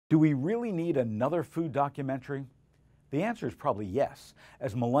Do we really need another food documentary? The answer is probably yes,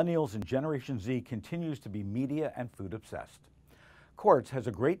 as Millennials and Generation Z continues to be media and food obsessed. Quartz has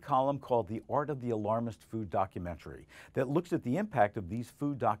a great column called The Art of the Alarmist Food Documentary that looks at the impact of these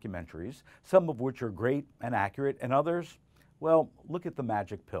food documentaries, some of which are great and accurate, and others, well, look at The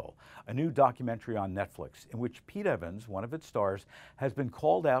Magic Pill, a new documentary on Netflix in which Pete Evans, one of its stars, has been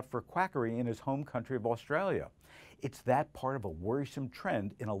called out for quackery in his home country of Australia. It's that part of a worrisome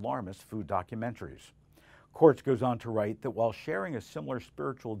trend in alarmist food documentaries. Quartz goes on to write that while sharing a similar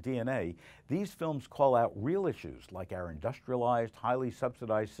spiritual DNA, these films call out real issues like our industrialized, highly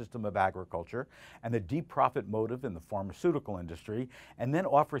subsidized system of agriculture and the deep profit motive in the pharmaceutical industry, and then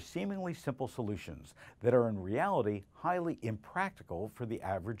offer seemingly simple solutions that are in reality highly impractical for the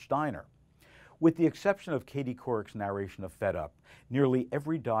average diner. With the exception of Katie Couric's narration of Fed Up, nearly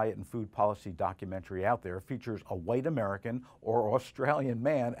every diet and food policy documentary out there features a white American or Australian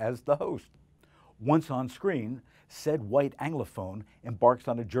man as the host. Once on screen, said white Anglophone embarks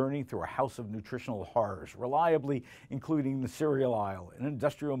on a journey through a house of nutritional horrors, reliably including the cereal aisle, an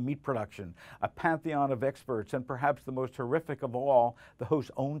industrial meat production, a pantheon of experts, and perhaps the most horrific of all, the host's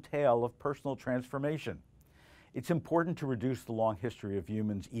own tale of personal transformation. It's important to reduce the long history of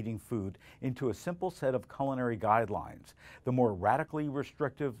humans eating food into a simple set of culinary guidelines. The more radically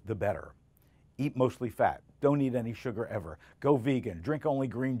restrictive, the better. Eat mostly fat. Don't eat any sugar ever. Go vegan. Drink only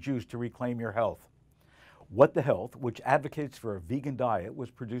green juice to reclaim your health. What the Health, which advocates for a vegan diet, was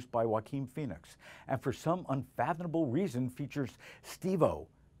produced by Joaquin Phoenix, and for some unfathomable reason features Steve-O,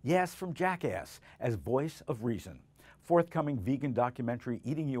 yes, from Jackass, as voice of reason. Forthcoming vegan documentary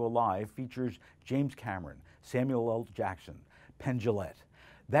Eating You Alive features James Cameron, Samuel L. Jackson, Penn Jillette.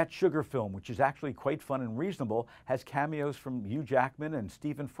 That sugar film, which is actually quite fun and reasonable, has cameos from Hugh Jackman and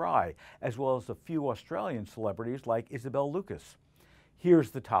Stephen Fry, as well as a few Australian celebrities like Isabel Lucas.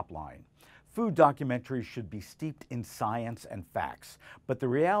 Here's the top line. Food documentaries should be steeped in science and facts, but the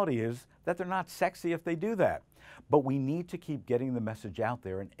reality is that they're not sexy if they do that. But we need to keep getting the message out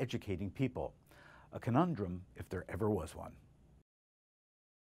there and educating people. A conundrum if there ever was one.